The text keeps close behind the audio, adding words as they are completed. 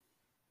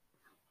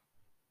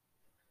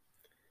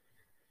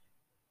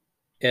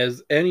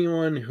As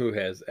anyone who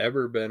has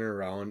ever been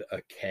around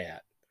a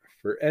cat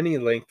for any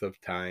length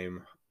of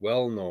time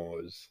well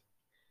knows,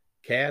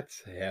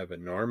 cats have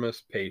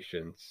enormous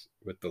patience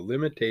with the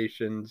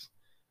limitations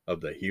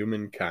of the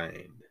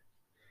humankind.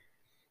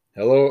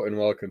 Hello and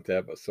welcome to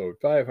episode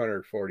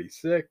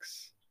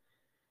 546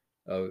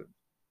 of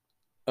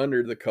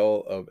Under the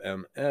Call of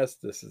MS.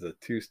 This is a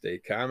Tuesday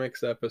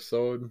Comics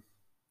episode.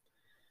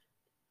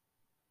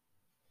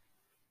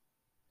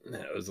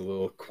 That was a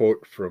little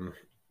quote from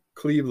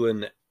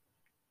Cleveland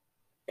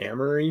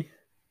Amory.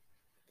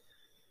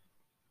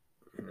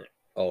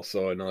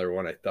 Also, another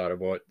one I thought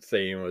about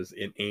saying was,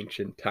 in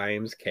ancient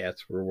times,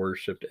 cats were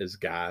worshipped as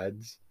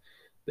gods.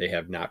 They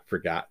have not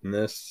forgotten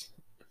this.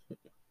 A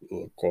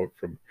little quote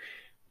from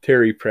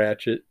Terry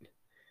Pratchett.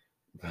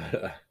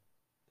 But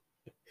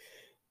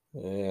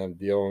I'm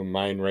dealing with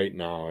mine right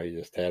now. He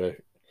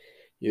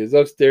was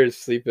upstairs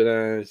sleeping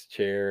on his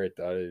chair. I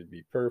thought it'd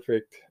be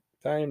perfect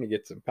time to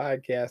get some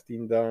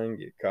podcasting done,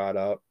 get caught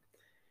up.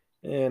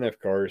 And of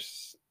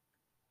course,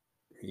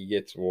 he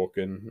gets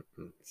woken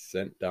and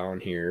sent down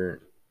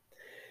here.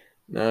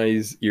 Now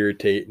he's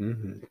irritating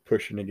and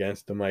pushing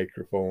against the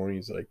microphone.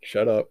 He's like,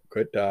 shut up,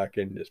 quit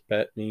talking, just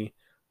pet me,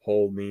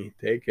 hold me,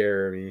 take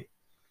care of me.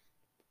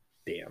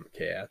 Damn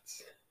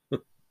cats.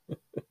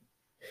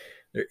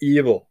 They're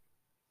evil.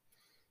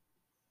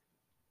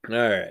 All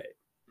right.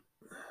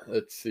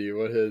 Let's see.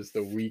 What has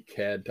the week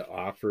had to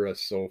offer us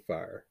so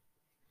far?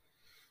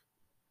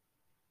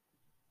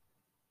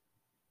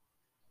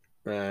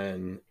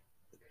 On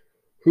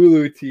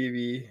Hulu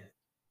TV,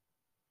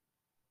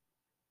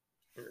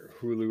 or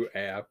Hulu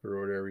app, or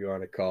whatever you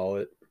want to call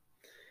it,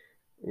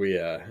 we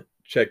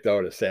checked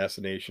out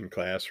Assassination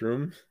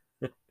Classroom.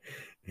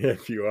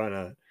 If you want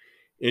a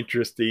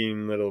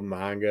interesting little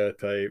manga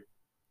type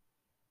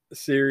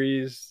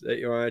series that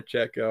you want to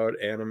check out,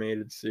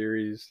 animated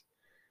series,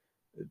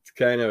 it's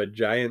kind of a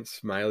giant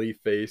smiley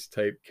face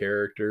type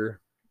character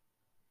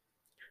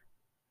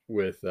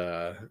with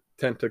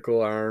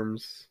tentacle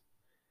arms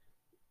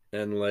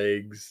and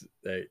legs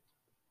that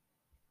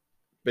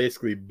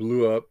basically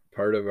blew up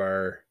part of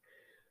our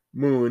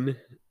moon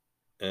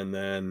and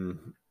then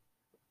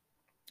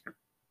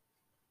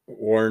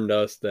warned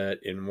us that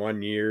in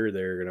 1 year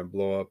they're going to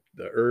blow up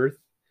the earth.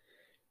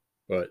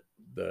 But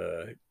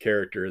the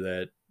character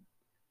that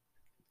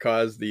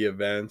caused the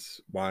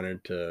events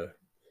wanted to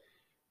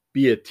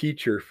be a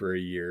teacher for a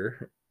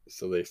year,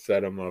 so they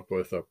set him up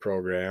with a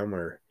program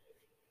where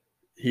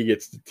he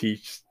gets to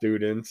teach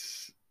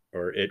students,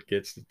 or it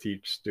gets to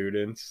teach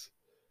students,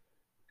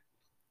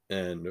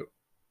 and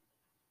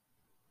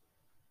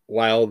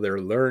while they're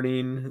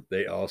learning,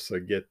 they also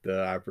get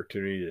the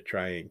opportunity to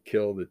try and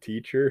kill the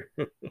teacher.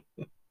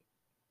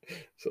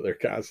 So they're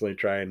constantly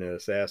trying to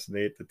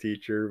assassinate the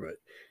teacher, but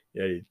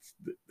yeah,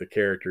 the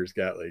character's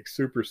got like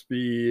super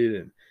speed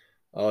and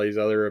all these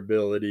other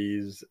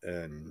abilities,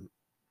 and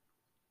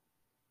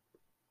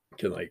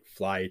can like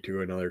fly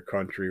to another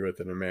country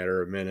within a matter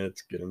of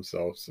minutes, get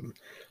himself some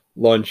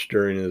lunch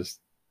during his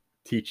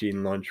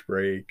teaching lunch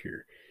break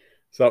or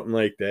something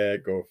like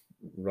that, go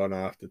run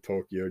off to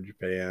Tokyo,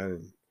 Japan,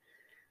 and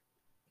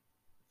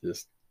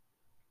just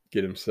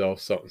get himself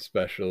something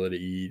special to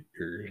eat,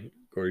 or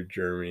go to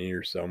Germany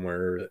or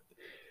somewhere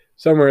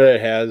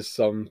that has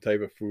some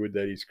type of food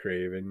that he's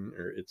craving,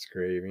 or it's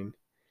craving.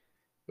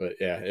 But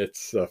yeah,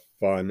 it's a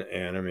fun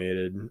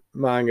animated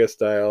manga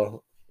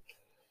style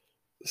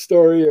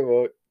story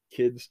about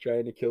kids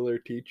trying to kill their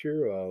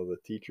teacher while the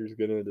teacher's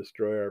going to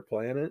destroy our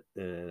planet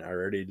and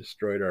already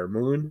destroyed our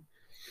moon.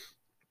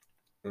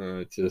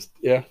 It's just,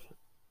 yeah,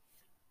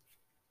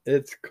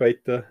 it's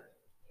quite the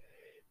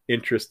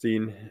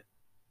interesting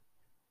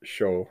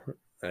show.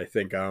 I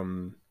think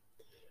I'm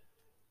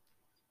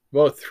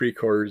about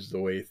 3/4 of the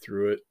way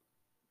through it.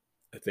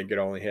 I think it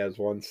only has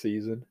one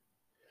season.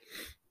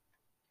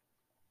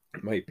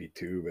 It might be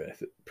two, but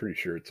I'm pretty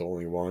sure it's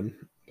only one.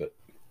 But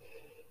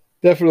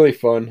definitely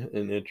fun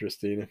and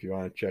interesting if you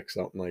want to check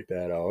something like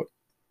that out.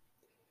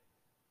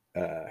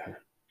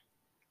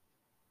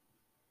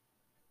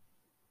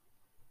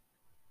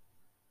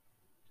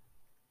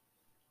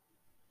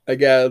 I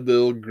got a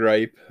little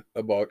gripe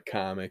about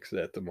comics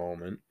at the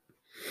moment,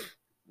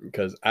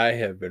 because I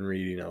have been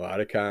reading a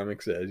lot of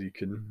comics, as you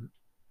can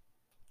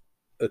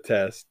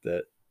attest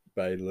that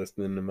by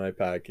listening to my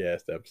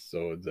podcast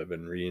episodes. I've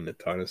been reading a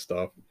ton of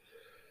stuff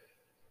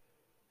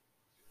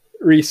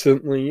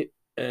recently,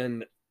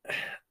 and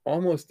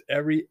almost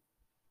every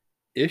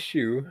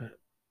issue,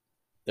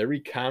 every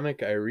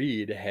comic I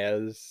read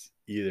has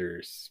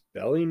either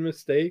spelling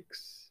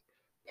mistakes,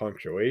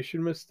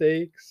 punctuation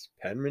mistakes,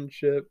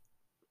 penmanship,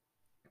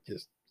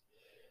 just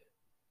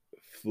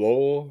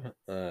flow.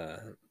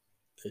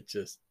 It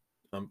just,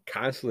 I'm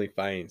constantly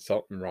finding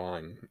something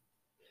wrong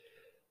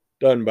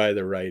done by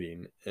the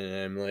writing, and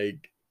I'm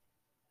like,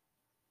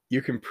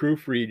 you can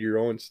proofread your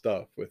own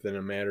stuff within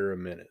a matter of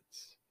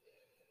minutes,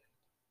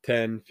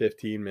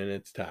 10-15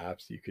 minutes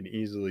tops. You can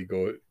easily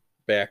go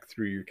back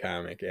through your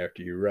comic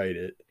after you write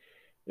it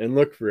and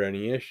look for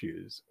any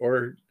issues,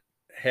 or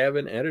have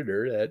an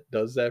editor that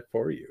does that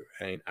for you.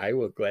 I mean, I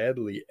will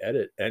gladly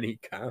edit any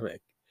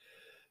comic.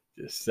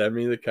 Just send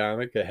me the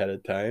comic ahead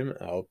of time.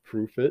 I'll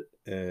proof it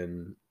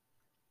and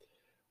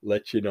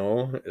let you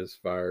know as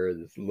far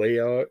as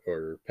layout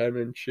or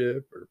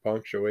penmanship or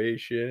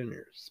punctuation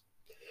or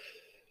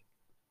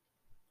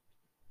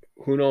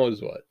who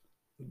knows what.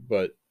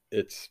 But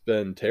it's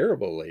been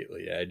terrible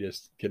lately. I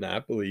just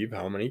cannot believe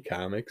how many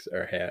comics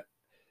are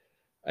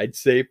I'd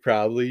say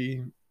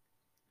probably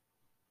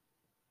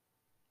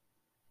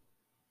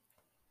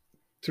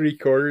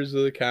 3/4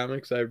 of the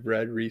comics I've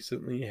read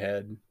recently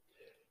had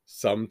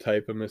some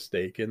type of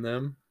mistake in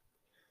them,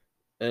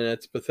 and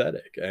it's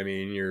pathetic. I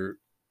mean,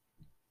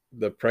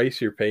 the price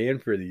you're paying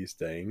for these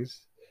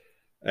things.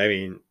 I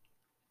mean,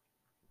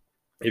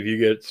 if you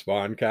get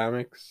Spawn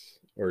comics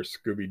or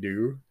Scooby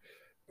Doo,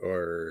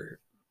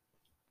 or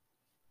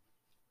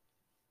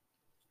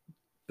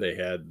they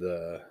had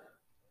the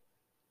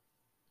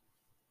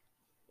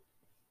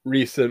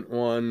recent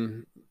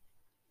one,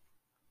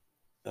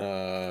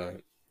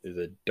 is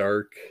a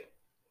dark.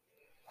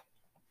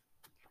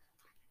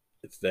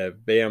 It's that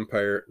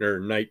vampire or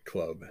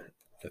nightclub,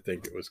 I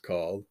think it was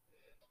called.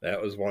 That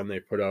was one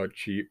they put out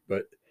cheap,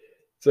 but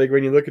it's like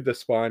when you look at the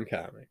Spawn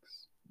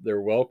comics,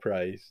 they're well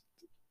priced.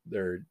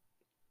 They're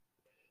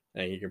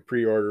and you can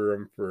pre-order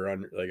them for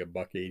under like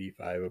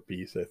 $1.85 a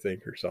piece, I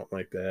think, or something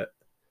like that.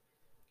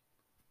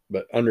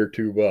 But under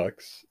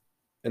 $2,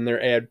 and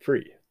they're ad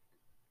free.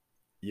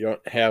 You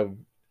don't have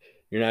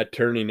You're not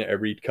turning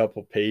every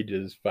couple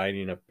pages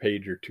finding a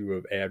page or two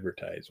of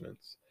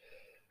advertisements,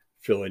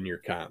 filling your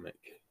comic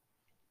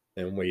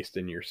and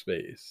wasting your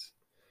space.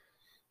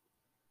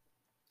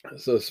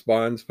 So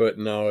Spawn's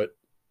putting out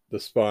the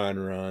Spawn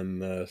run,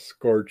 the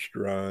Scorched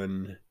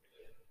run,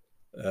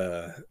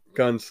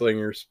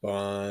 Gunslinger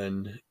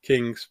Spawn,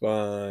 King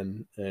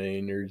Spawn. I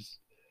mean, there's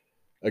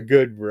a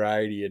good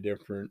variety of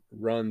different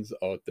runs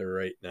out there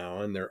right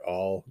now, and they're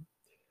all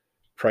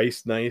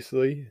priced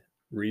nicely,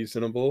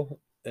 reasonable,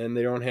 and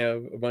they don't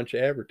have a bunch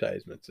of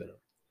advertisements in them.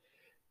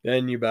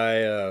 Then you buy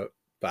a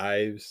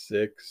five,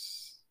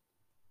 six,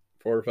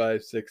 $4, $5,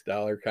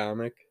 $6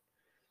 comic,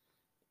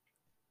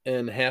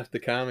 and half the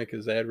comic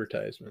is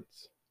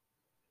advertisements.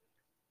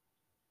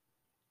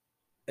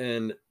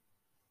 And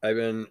I've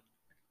been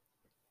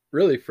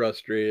really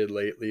frustrated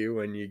lately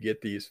when you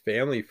get these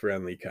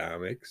family-friendly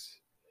comics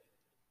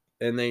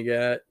and they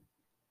got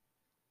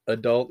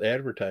adult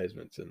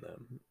advertisements in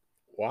them.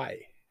 Why?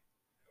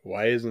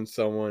 Why isn't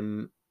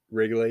someone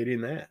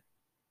regulating that?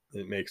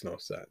 It makes no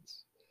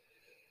sense.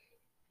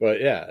 But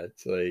yeah,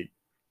 it's like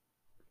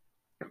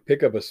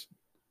pick up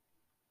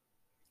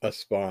a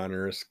Spawn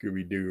or a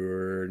Scooby Doo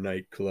or a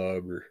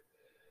Nightclub or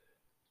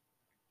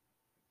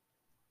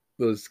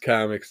those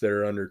comics that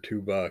are under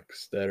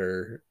 $2 that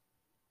are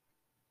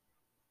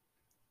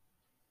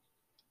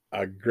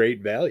a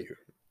great value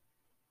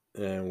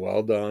and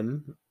well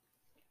done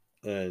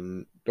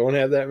and don't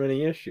have that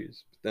many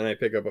issues. But then I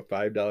pick up a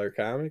 $5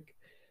 comic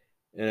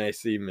and I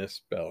see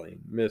misspelling,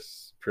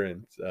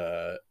 misprint,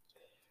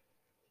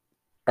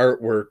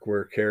 artwork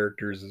where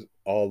characters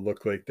all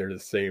look like they're the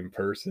same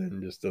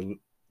person, just a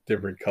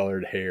different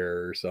colored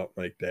hair or something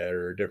like that,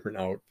 or a different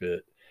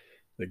outfit.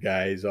 The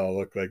guys all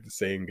look like the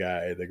same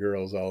guy. The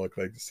girls all look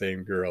like the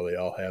same girl. They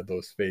all have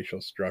those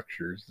facial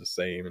structures the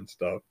same and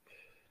stuff.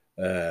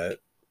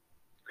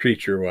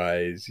 Creature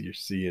wise, you're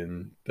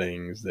seeing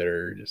things that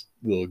are just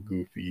a little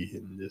goofy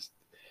and just.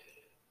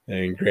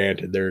 And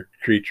granted, they're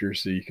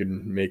creatures, so you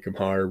can make them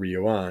however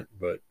you want.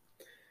 But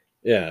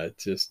yeah,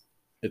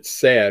 it's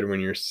sad when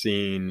you're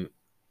seeing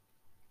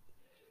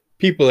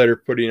people that are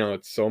putting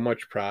out so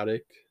much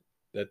product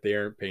that they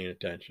aren't paying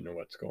attention to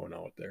what's going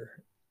out there.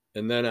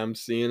 And then I'm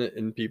seeing it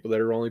in people that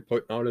are only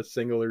putting out a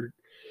singular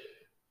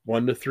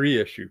 1 to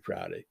 3 issue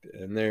product,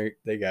 and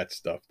they got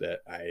stuff that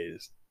I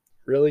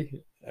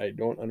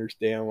don't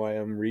understand why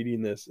I'm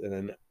reading this, and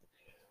then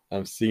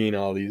I'm seeing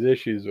all these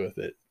issues with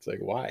it. It's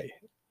like, why?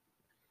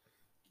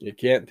 You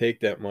can't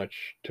take that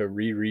much to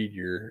reread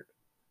your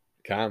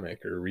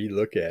comic or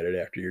relook at it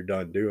after you're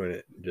done doing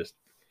it. Just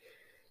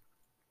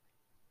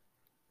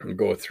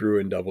go through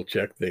and double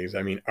check things.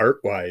 I mean,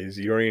 art wise,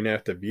 you don't even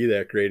have to be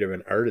that great of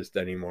an artist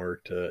anymore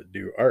to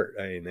do art.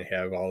 I mean, they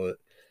have all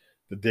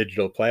the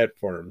digital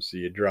platforms, so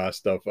you draw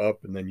stuff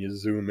up and then you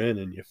zoom in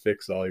and you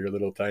fix all your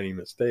little tiny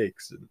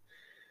mistakes, and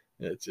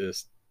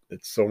it's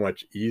so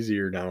much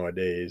easier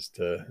nowadays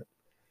to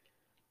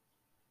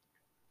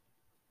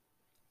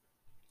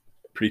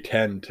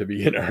pretend to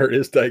be an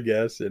artist, I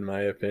guess, in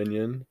my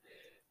opinion.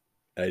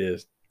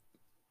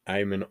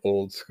 I'm an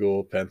old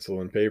school pencil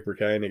and paper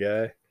kind of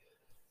guy.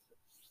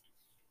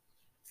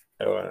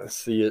 I want to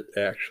see it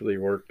actually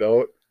worked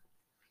out.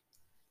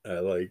 I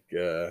like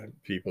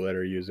people that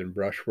are using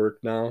brushwork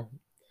now.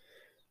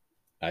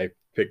 I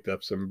picked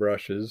up some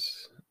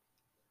brushes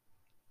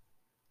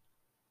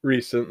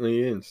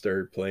recently and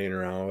started playing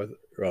around with,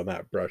 well,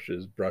 not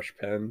brushes, brush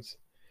pens.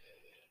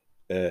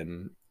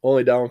 And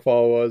only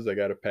downfall was I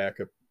got a pack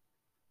of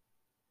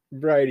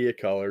variety of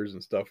colors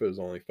and stuff. It was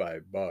only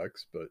 $5,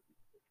 but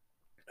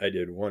I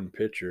did one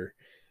picture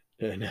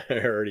and I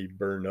already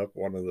burned up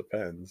one of the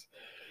pens,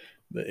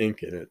 the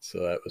ink in it, so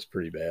that was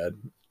pretty bad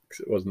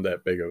because it wasn't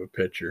that big of a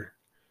picture.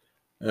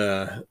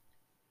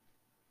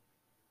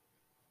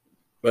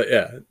 But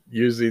yeah,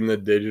 using the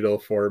digital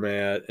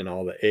format and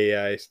all the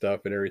AI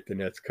stuff and everything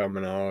that's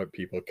coming out,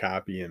 people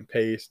copy and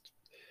paste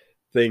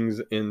things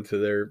into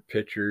their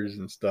pictures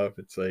and stuff.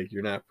 It's like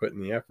you're not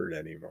putting the effort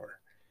anymore.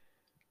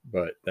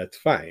 But that's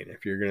fine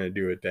if you're going to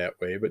do it that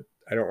way. But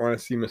I don't want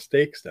to see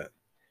mistakes then.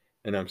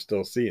 And I'm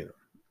still seeing them.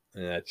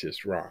 And that's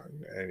just wrong.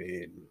 I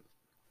mean,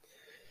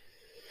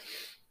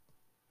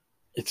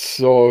 it's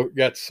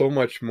got so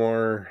much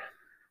more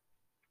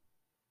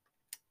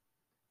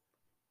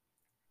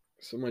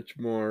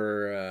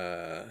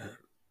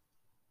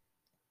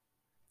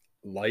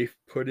life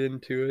put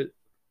into it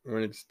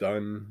when it's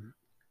done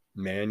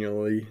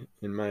manually,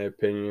 in my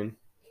opinion.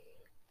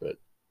 But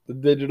the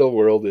digital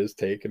world is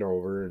taking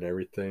over and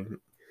everything.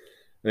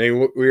 I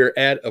mean, we were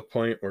at a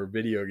point where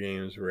video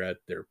games were at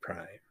their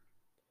prime.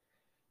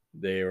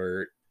 They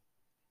were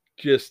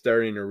just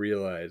starting to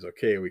realize,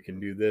 okay, we can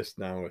do this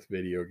now with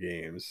video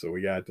games. So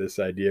we got this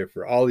idea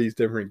for all these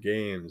different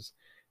games.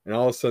 And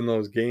all of a sudden,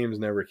 those games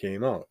never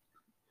came out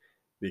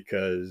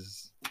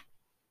because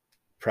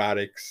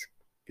products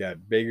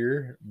got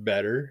bigger,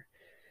 better.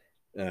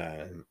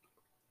 The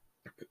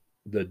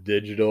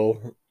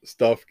digital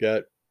stuff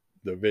got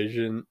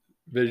the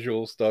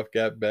visual stuff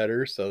got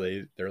better. So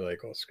they're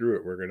like, oh, screw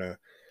it. We're going to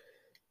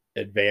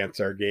advance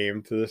our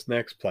game to this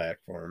next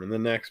platform and the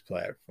next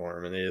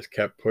platform. And they just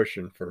kept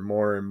pushing for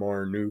more and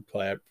more new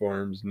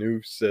platforms,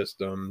 new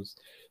systems,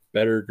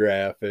 better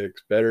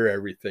graphics, better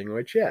everything,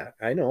 which, yeah,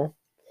 I know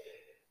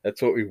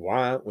that's what we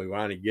want. We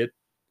want to get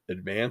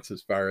advanced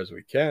as far as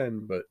we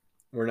can, but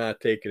we're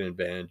not taking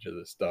advantage of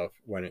the stuff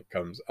when it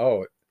comes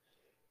out.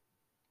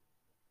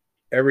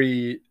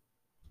 Every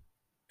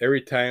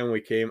time we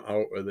came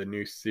out with a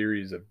new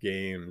series of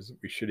games,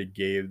 we should have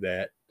gave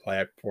that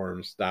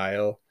platform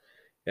style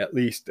at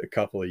least a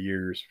couple of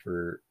years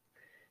for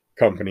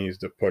companies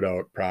to put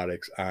out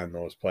products on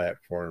those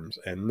platforms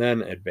and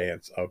then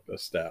advance up a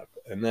step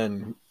and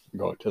then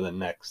go to the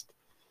next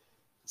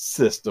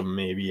system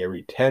maybe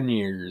every 10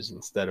 years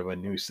instead of a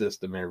new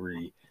system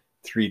every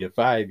 3 to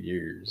 5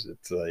 years.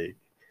 It's like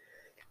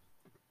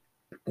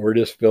we're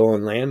just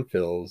filling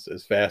landfills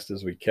as fast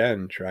as we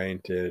can, trying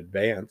to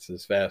advance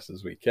as fast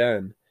as we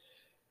can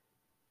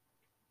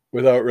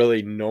without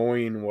really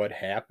knowing what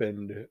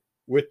happened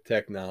with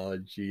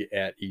technology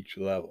at each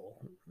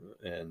level.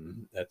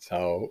 And that's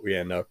how we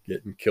end up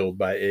getting killed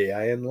by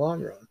AI in the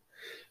long run.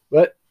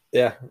 But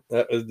yeah,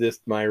 that was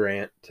just my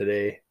rant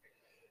today.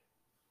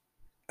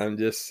 I'm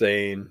just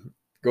saying,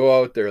 go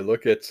out there,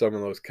 look at some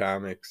of those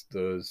comics,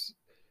 those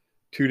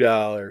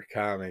 $2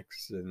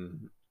 comics,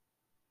 and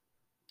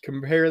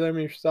compare them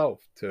yourself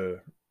to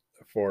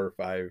a $4,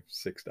 $5,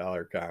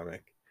 $6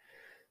 comic.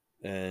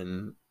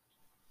 And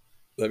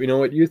let me know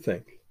what you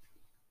think.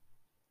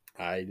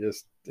 I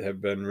just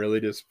have been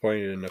really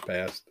disappointed in the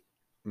past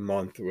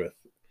month with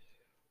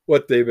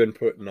what they've been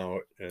putting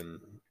out and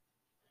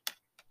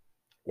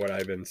what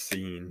I've been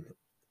seeing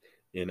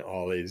in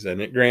all these.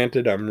 And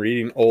granted, I'm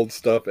reading old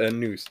stuff and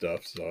new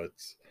stuff, so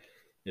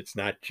it's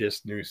not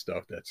just new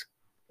stuff that's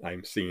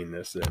I'm seeing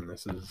this in.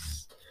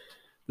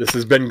 This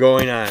has been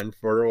going on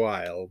for a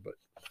while, but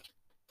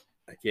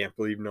I can't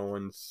believe no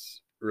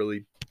one's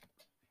really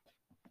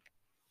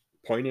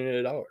pointed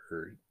it out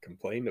or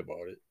complained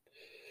about it.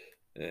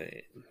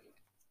 And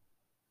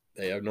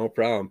they have no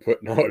problem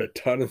putting out a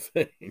ton of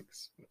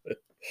things. But,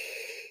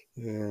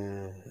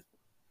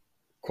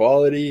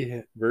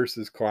 quality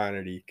versus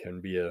quantity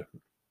can be a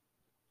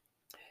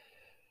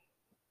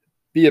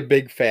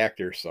big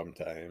factor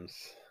sometimes.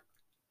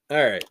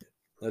 All right,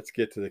 let's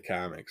get to the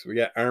comics. We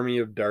got Army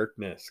of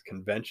Darkness,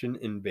 Convention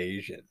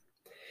Invasion.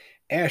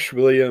 Ash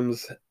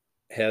Williams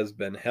has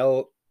been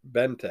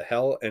to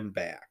hell and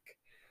back,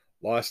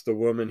 lost the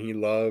woman he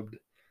loved,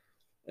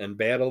 and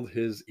battled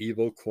his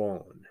evil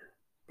clone.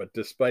 But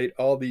despite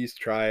all these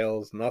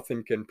trials,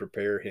 nothing can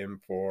prepare him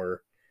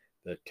for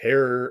the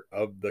terror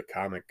of the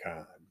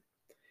Comic-Con.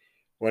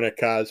 When a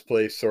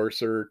cosplay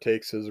sorcerer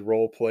takes his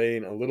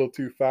role-playing a little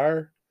too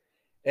far,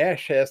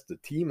 Ash has to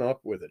team up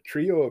with a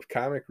trio of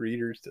comic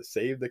readers to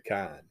save the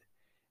con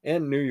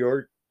and New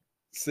York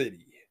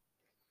City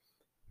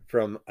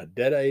from a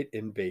deadite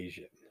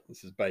invasion.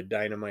 This is by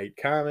Dynamite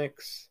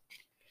Comics.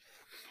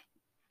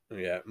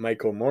 Yeah,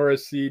 Michael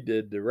Morrissey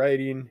did the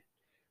writing.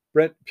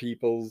 Brent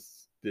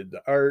Peoples did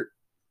the art.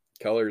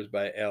 Colors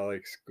by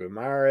Alex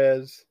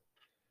Guimarães.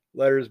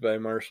 Letters by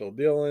Marshall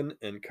Dillon.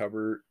 And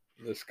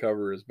this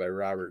cover is by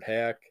Robert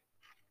Hack.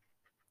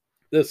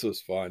 This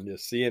was fun,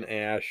 just seeing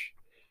Ash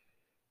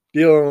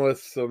dealing with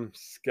some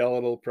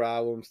skeletal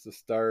problems to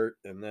start,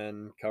 and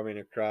then coming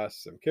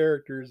across some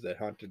characters that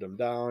hunted him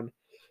down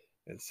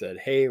and said,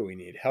 hey, we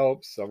need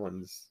help.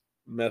 Someone's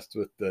messed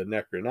with the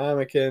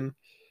Necronomicon.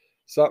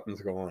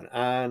 Something's going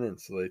on.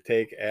 And so they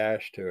take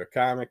Ash to a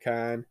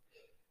Comic-Con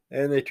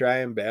and they try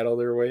and battle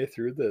their way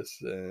through this.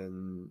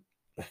 And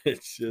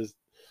it's just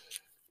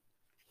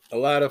A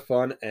lot of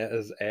fun,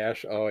 as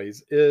Ash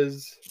always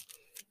is,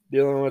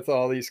 dealing with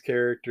all these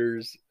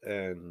characters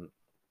and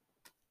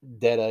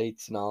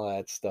deadites and all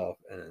that stuff.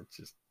 And it's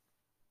just,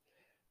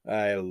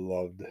 I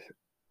loved it.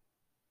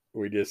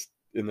 We just,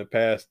 in the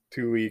past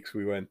 2 weeks,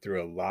 we went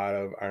through a lot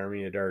of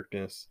Army of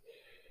Darkness,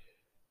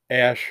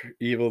 Ash,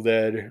 Evil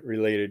Dead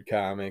related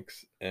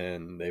comics,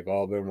 and they've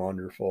all been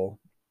wonderful.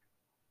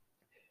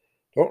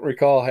 Don't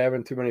recall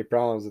having too many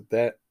problems with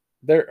their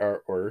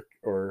artwork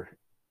or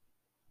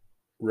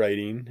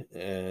writing,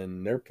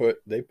 and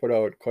they put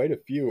out quite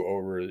a few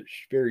over a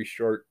very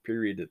short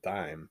period of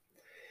time.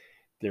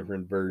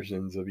 Different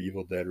versions of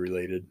Evil Dead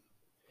related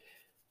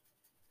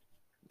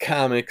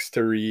comics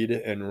to read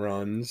and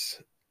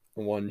runs,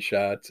 one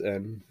shots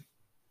and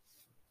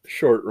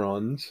short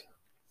runs.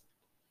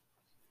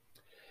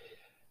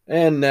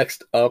 And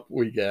next up,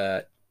 we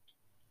got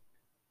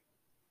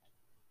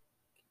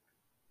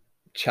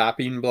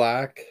Chopping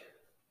Block.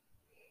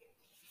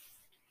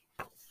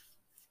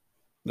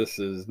 This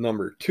is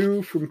number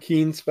 2 from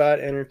Keen Spot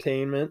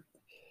Entertainment.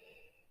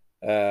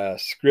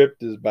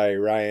 Script is by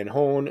Ryan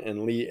Hone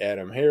and Lee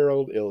Adam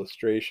Harold.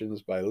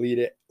 Illustrations by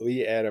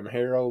Lee Adam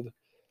Harold.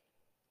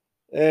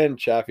 And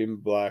Chopping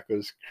Block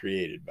was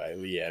created by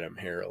Lee Adam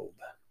Harold.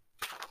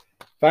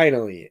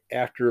 Finally,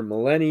 after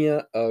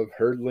millennia of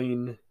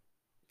hurtling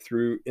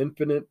through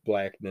infinite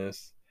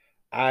blackness,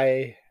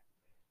 I,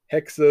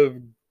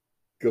 Hexav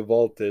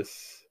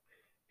Gavaltis,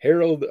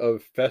 herald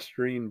of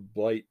festering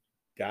blight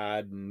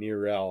god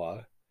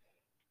Nirella,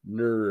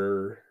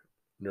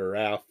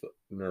 Nirarthal,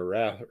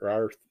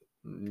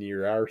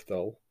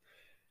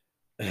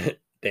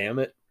 damn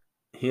it,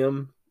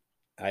 him,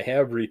 I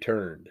have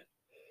returned.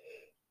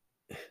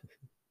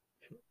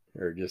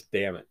 Or just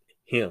damn it,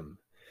 him.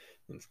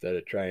 Instead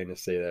of trying to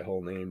say that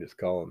whole name, just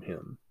call him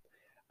him.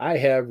 I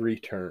have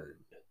returned.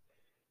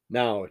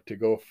 Now to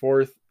go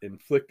forth,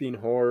 inflicting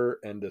horror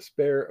and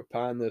despair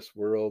upon this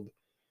world,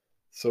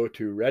 so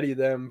to ready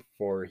them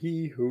for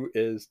he who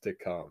is to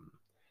come.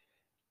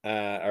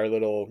 Our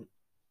little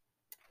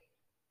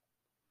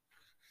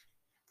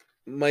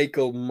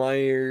Michael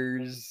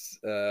Myers,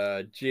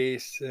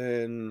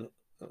 Jason,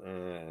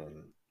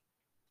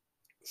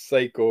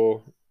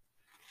 Psycho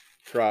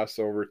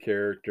crossover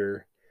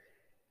character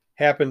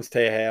happens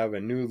to have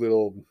a new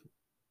little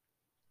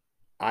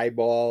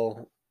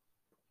eyeball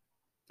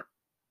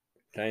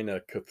kind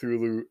of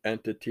Cthulhu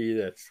entity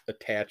that's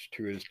attached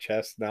to his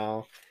chest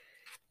now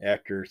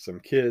after some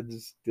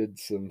kids did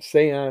some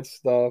seance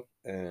stuff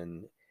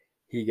and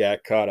he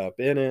got caught up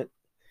in it,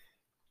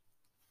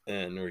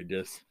 and we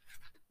just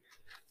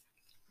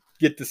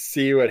get to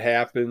see what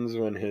happens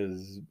when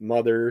his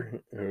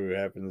mother, who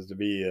happens to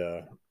be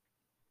a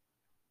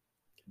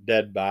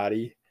dead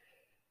body,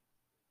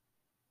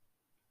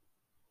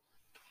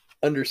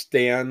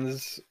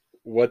 understands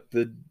what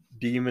the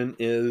demon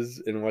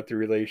is and what the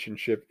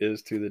relationship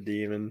is to the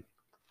demon.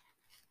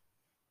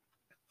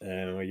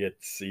 And we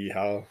get to see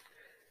how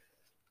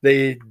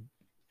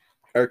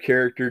our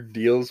character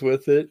deals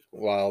with it,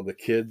 while the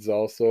kids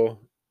also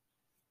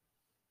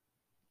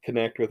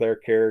connect with our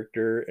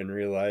character and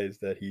realize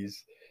that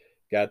he's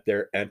got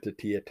their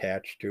entity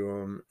attached to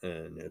him.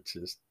 And it's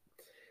just,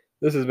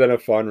 this has been a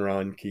fun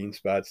run. Keen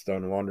Spot's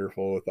done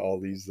wonderful with all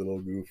these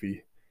little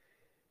goofy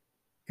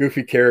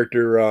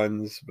character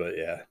runs. But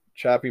yeah,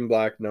 Chopping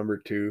Block number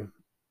 2.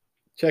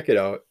 Check it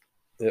out.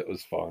 It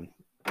was fun.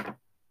 If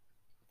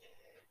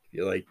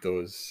you like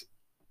those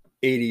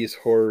 80s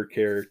horror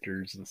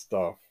characters and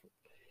stuff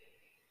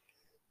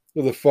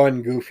with a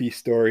fun, goofy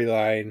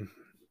storyline,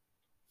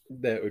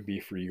 that would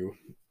be for you.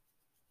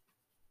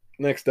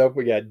 Next up,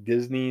 we got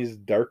Disney's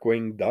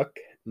Darkwing Duck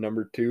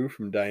number 2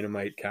 from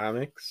Dynamite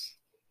Comics.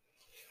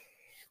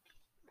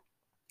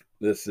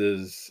 This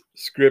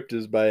script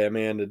is by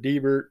Amanda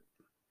Diebert.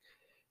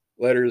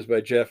 Letters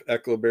by Jeff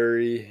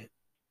Eckleberry.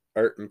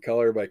 Art and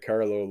color by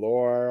Carlo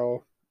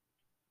Loaro.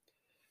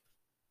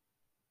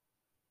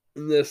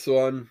 In this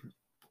one,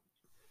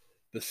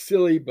 the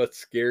silly but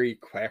scary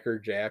Quacker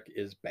Jack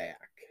is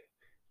back.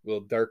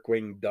 Will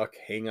Darkwing Duck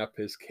hang up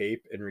his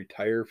cape and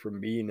retire from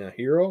being a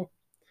hero?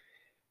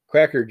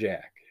 Quacker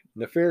Jack,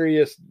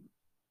 nefarious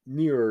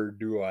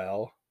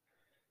ne'er-do-well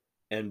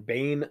and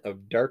bane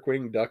of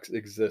Darkwing Duck's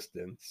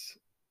existence,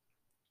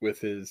 with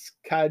his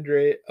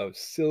cadre of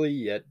silly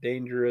yet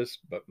dangerous,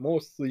 but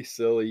mostly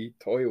silly,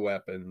 toy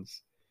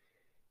weapons,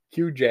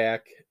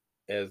 Q-Jack,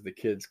 as the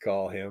kids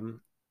call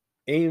him,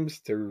 aims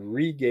to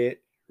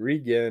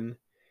regain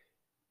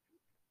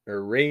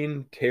or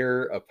rain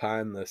terror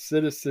upon the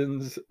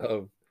citizens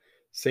of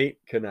St.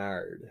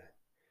 Canard.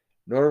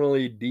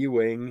 Normally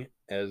D-Wing,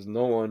 as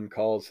no one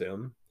calls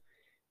him,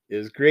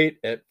 is great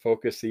at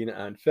focusing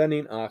on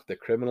fending off the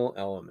criminal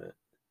element,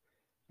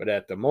 but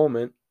at the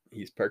moment,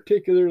 he's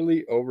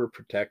particularly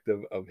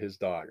overprotective of his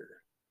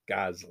daughter,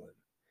 Goslin.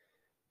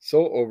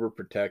 So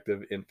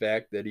overprotective, in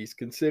fact, that he's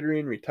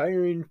considering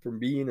retiring from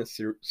being a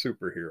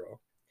superhero.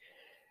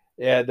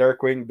 Yeah,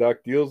 Darkwing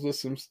Duck deals with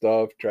some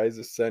stuff, tries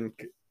to send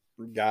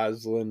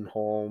Goslin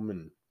home,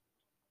 and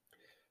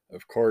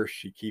of course,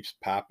 she keeps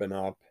popping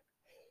up.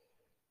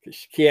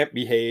 She can't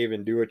behave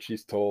and do what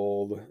she's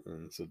told.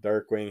 And so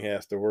Darkwing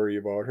has to worry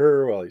about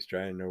her while he's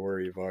trying to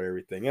worry about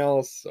everything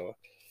else. So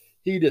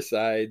he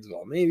decides,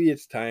 well, maybe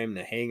it's time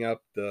to hang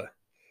up the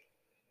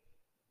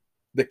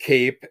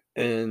cape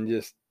and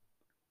just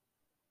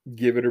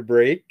give it a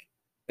break.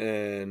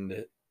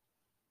 And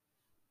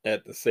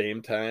at the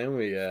same time,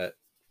 we got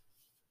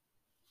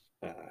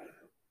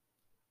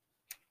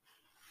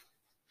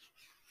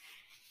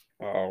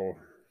oh,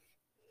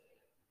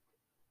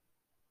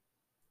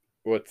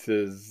 what's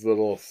his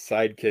little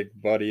sidekick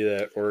buddy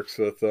that works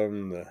with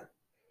him,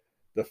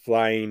 the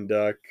flying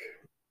duck.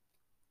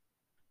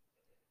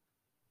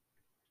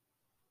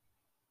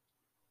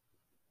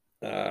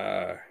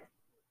 I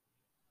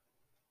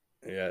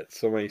got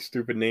so many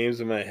stupid names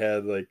in my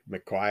head, like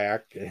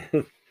McQuack.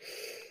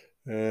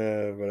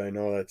 But I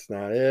know that's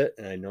not it.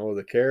 And I know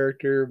the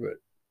character, but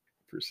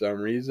for some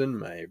reason,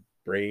 my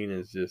brain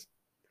is just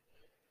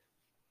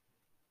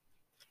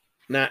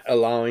not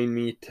allowing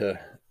me to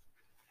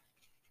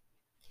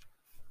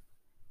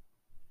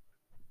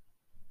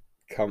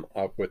come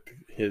up with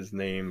his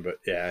name. But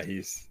yeah,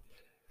 he's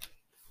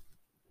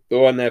the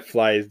one that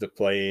flies the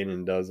plane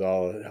and does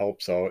all,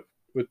 helps out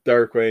with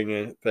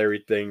Darkwing and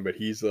everything. But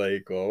he's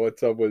like, well,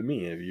 what's up with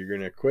me? If you're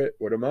going to quit,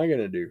 what am I going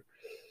to do?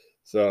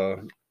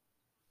 So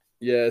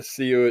yeah,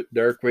 see what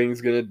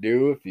Darkwing's going to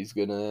do, if he's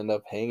going to end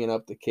up hanging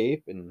up the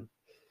cape and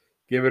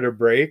give it a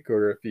break,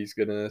 or if he's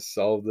going to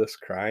solve this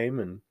crime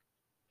and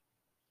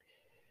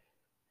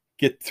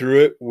get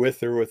through it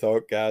with or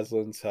without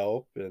Gosling's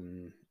help.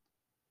 And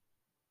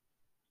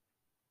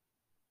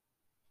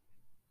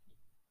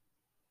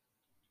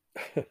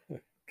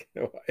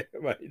why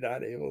am I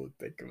not able to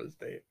think of his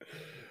name?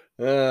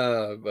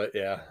 But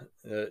yeah,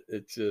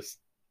 it's just,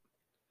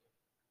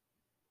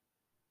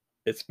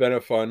 it's been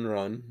a fun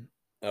run.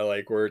 I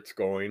like where it's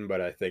going, but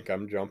I think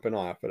I'm jumping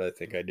off it. I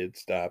think I did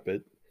stop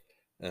it.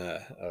 I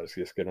was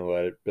just going to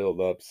let it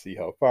build up, see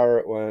how far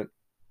it went,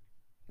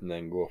 and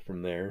then go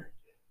from there.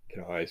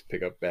 Can always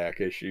pick up back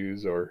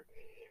issues or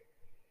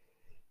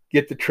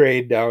get the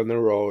trade down the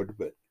road.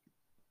 But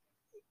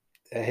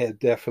I had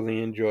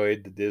definitely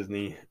enjoyed the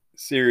Disney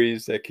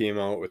series that came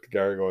out with the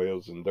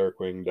Gargoyles and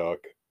Darkwing Duck.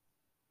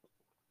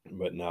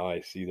 But now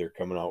I see they're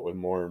coming out with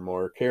more and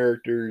more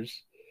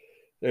characters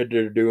that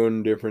they're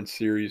doing different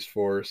series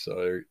for.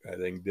 So I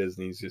think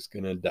Disney's just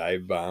going to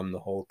dive bomb the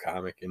whole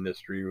comic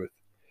industry with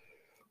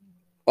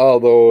all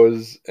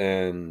those.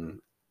 And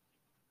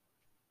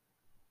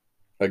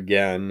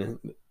again,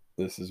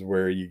 this is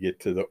where you get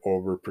to the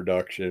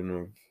overproduction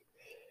of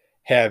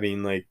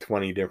having like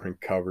 20 different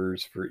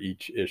covers for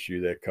each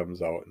issue that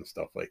comes out and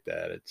stuff like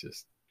that. It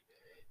just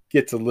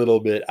gets a little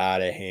bit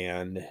out of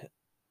hand.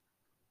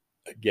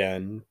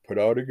 Again, put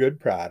out a good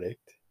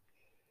product,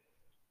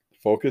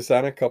 focus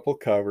on a couple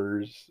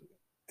covers,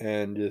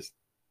 and just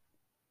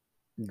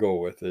go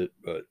with it.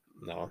 But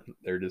no,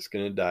 they're just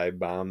going to dive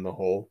bomb the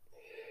whole,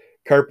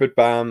 carpet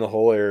bomb the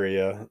whole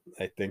area.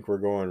 I think we're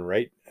going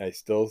right, I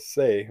still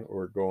say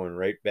we're going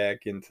right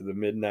back into the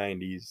mid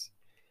 90s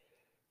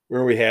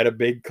where we had a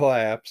big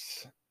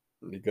collapse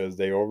because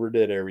they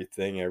overdid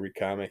everything. Every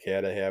comic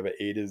had to have an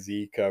A to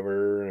Z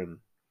cover, and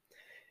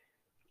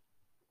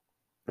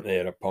they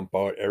had to pump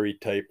out every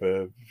type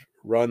of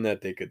run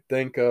that they could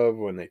think of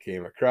when they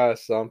came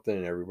across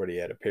something. Everybody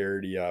had a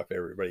parody off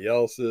everybody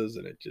else's,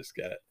 and it just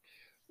got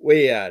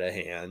way out of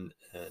hand.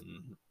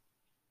 And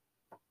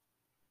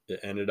it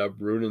ended up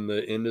ruining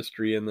the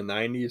industry in the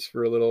 90s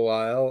for a little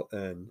while.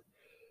 And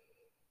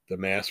the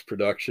mass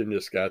production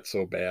just got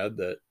so bad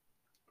that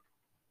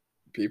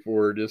people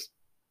were just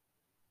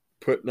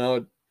putting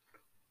out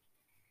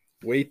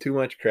way too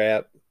much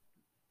crap,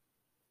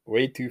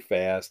 way too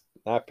fast,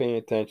 not paying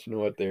attention to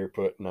what they were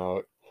putting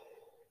out,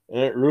 and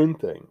it ruined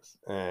things.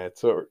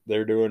 It's what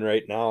they're doing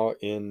right now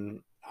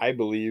in, I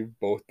believe,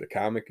 both the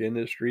comic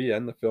industry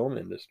and the film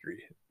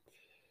industry.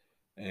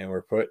 And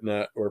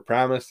we're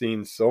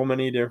promising so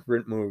many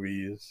different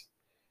movies,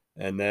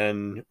 and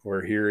then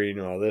we're hearing,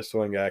 well, this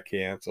one got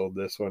canceled,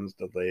 this one's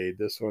delayed,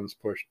 this one's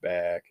pushed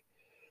back,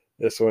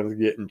 this one's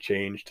getting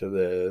changed to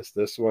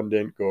this one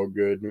didn't go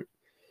good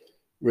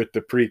with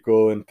the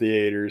prequel in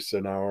theaters, so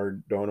now we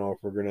don't know if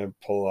we're gonna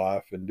pull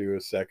off and do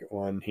a second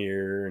one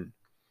here. And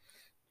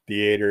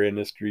theater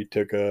industry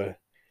took a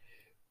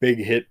big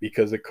hit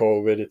because of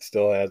COVID. It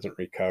still hasn't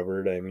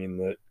recovered. I mean,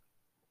 that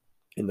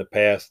in the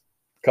past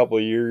couple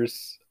of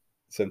years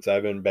since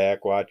I've been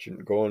back watching,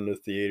 going to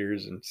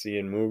theaters and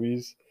seeing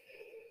movies,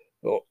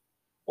 well,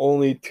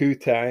 only 2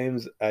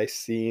 times I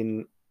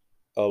seen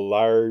a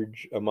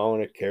large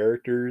amount of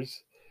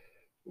characters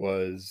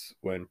was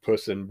when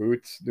Puss in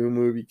Boots new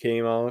movie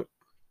came out.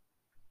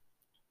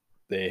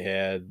 They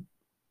had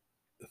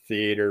the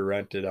theater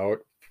rented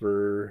out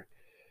for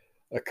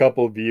a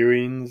couple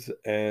viewings,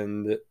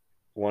 and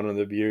one of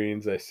the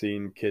viewings I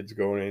seen kids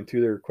going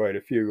into, there were quite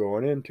a few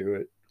going into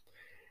it.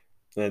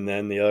 And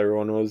then the other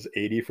one was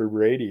 80 for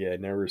Brady.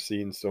 I'd never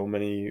seen so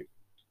many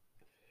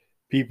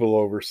people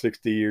over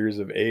 60 years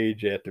of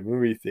age at the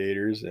movie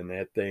theaters, and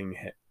that thing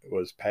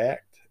was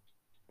packed.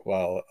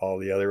 While all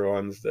the other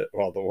ones, that,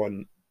 well, the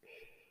one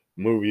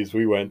movies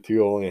we went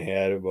to only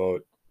had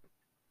about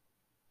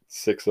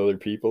 6 other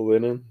people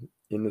in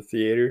the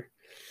theater.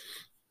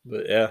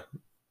 But yeah,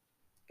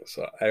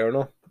 so I don't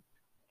know.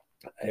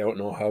 I don't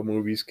know how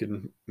movies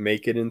can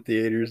make it in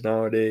theaters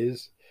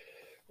nowadays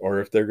or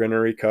if they're going to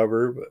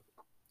recover, but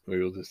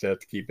we will just have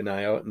to keep an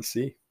eye out and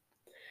see.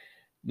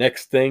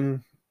 Next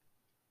thing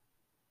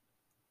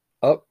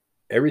up,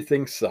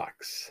 everything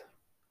sucks.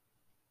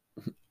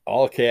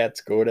 All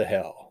cats go to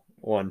hell.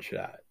 One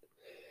shot.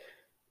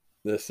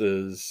 This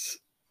is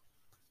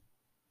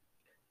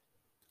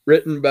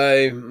written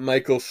by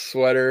Michael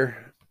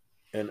Sweater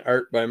and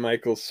art by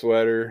Michael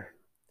Sweater.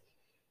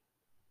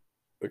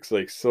 Looks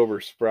like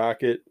Silver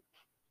Sprocket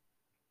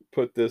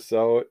put this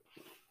out.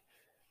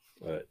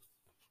 But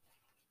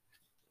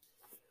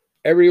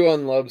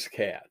everyone loves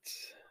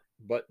cats,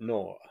 but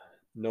Noah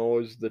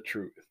knows the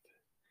truth.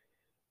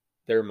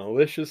 They're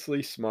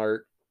maliciously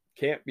smart,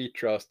 can't be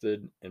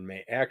trusted, and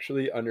may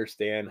actually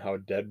understand how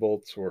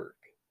deadbolts work.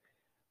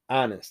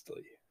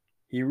 Honestly,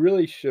 he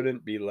really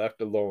shouldn't be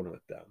left alone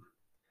with them.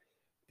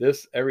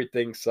 This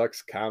Everything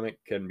Sucks comic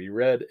can be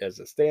read as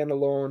a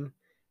standalone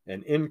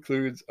and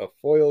includes a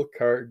foil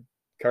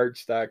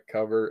cardstock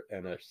cover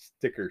and a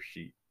sticker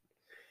sheet.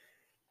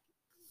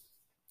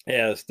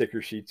 Yeah, the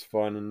sticker sheet's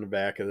fun in the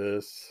back of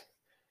this.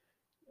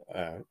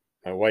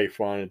 My wife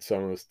wanted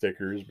some of the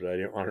stickers, but I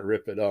didn't want to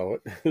rip it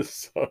out.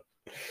 So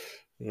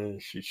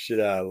she's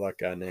shit out of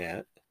luck on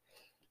that.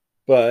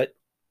 But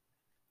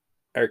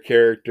our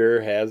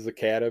character has a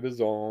cat of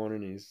his own,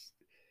 and he's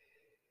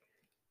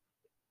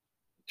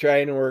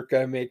trying to work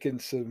on making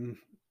some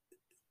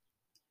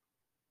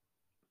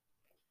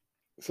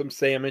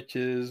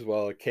sandwiches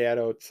while a cat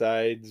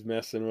outside's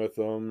messing with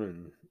him,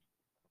 and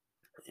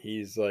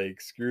he's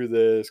like, screw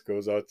this,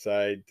 goes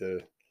outside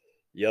to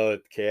yell at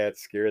the cat,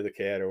 scare the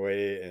cat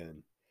away,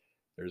 and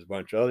there's a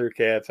bunch of other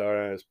cats out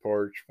on his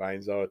porch,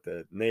 finds out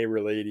that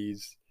neighbor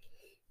lady's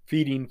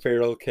feeding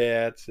feral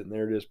cats, and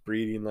they're just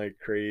breeding like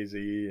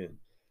crazy, and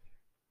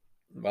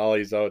while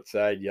he's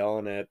outside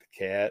yelling at the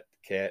cat,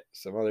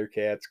 some other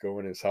cats go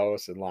in his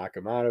house and lock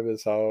him out of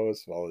his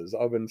house while his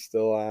oven's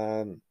still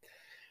on.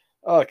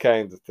 All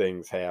kinds of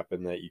things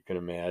happen that you can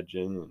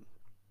imagine.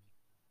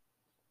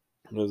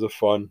 It was a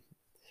fun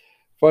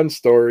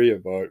story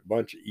about a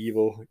bunch of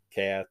evil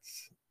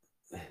cats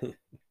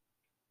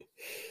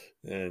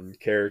and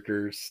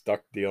characters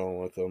stuck dealing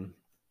with them.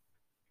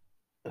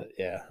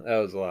 Yeah, that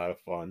was a lot of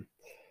fun.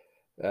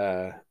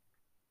 I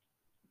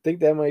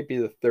think that might be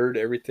the third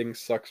Everything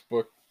Sucks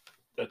book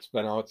that's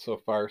been out so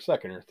far.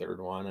 Second or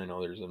third one. I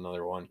know there's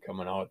another one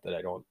coming out that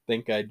I don't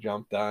think I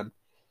jumped on.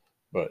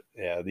 But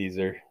yeah, these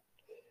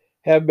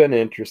have been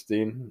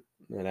interesting,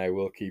 and I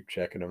will keep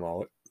checking them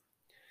out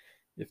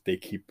if they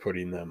keep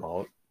putting them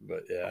out.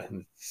 But yeah,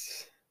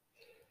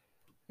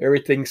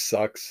 Everything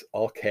Sucks.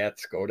 All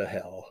cats go to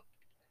hell.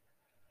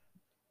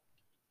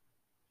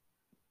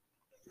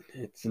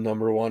 It's the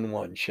number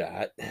one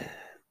shot that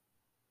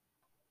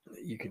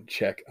you can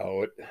check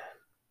out.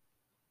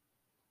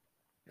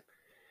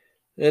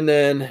 And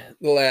then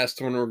the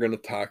last one we're going to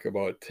talk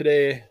about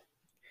today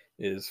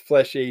is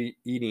Flesh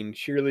Eating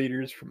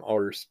Cheerleaders from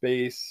Outer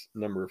Space,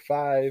 number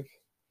 5.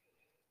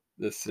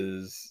 This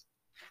is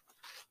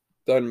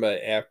done by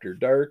After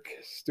Dark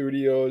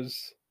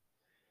Studios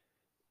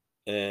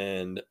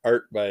and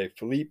art by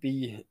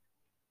Philippe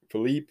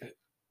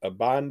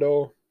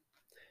Abando.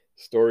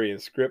 Story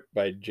and script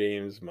by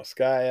James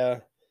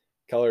Mascaya.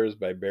 Colors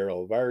by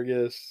Beryl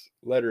Vargas.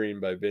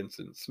 Lettering by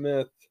Vincent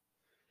Smith.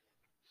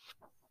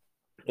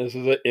 This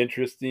is an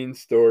interesting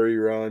story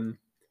run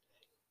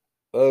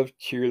of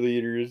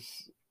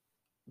cheerleaders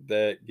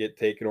that get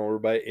taken over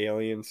by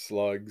alien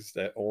slugs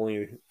that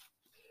only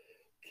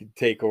can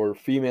take over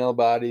female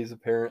bodies,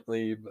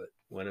 apparently. But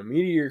when a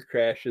meteor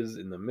crashes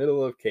in the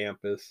middle of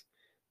campus,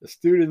 the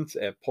students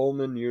at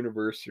Pullman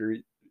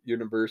University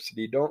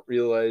don't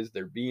realize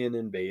they're being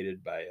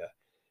invaded by a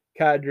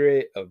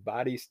cadre of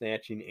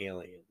body-snatching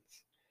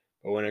aliens.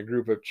 But when a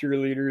group of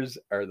cheerleaders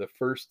are the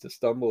first to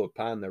stumble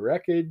upon the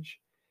wreckage,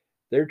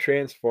 they're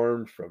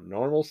transformed from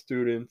normal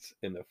students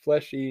into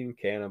flesh-eating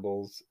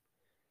cannibals.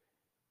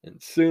 And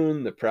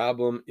soon the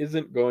problem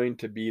isn't going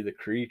to be the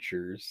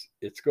creatures,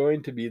 it's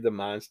going to be the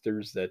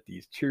monsters that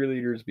these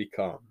cheerleaders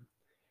become.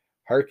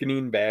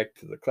 Harkening back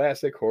to the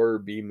classic horror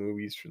B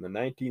movies from the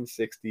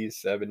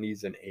 1960s,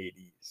 70s, and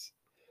 80s.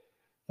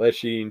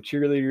 Flesh-eating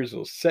Cheerleaders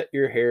will set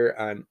your hair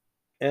on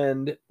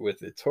end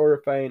with its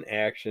horrifying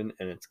action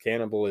and its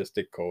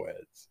cannibalistic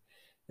co-eds.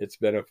 It's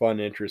been a fun,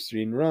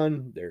 interesting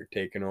run. They're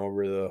taking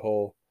over the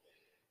whole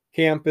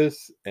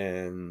campus,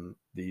 and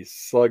these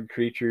slug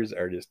creatures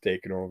are just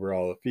taking over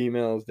all the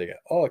females. They got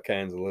all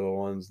kinds of little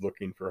ones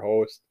looking for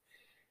hosts,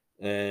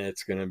 and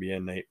it's going to be a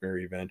nightmare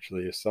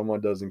eventually if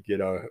someone doesn't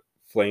get a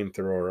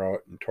flamethrower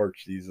out and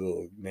torch these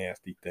little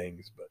nasty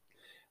things. But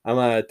I'm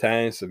out of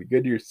time, so be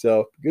good to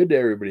yourself, good to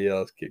everybody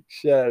else. Kick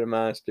shit out of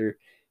monster.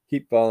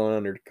 Keep following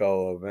Under the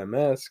Call of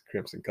MS,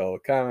 Crimson Call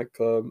Comic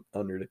Club,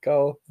 Under the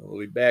Call.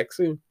 We'll be back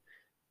soon.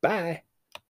 Bye.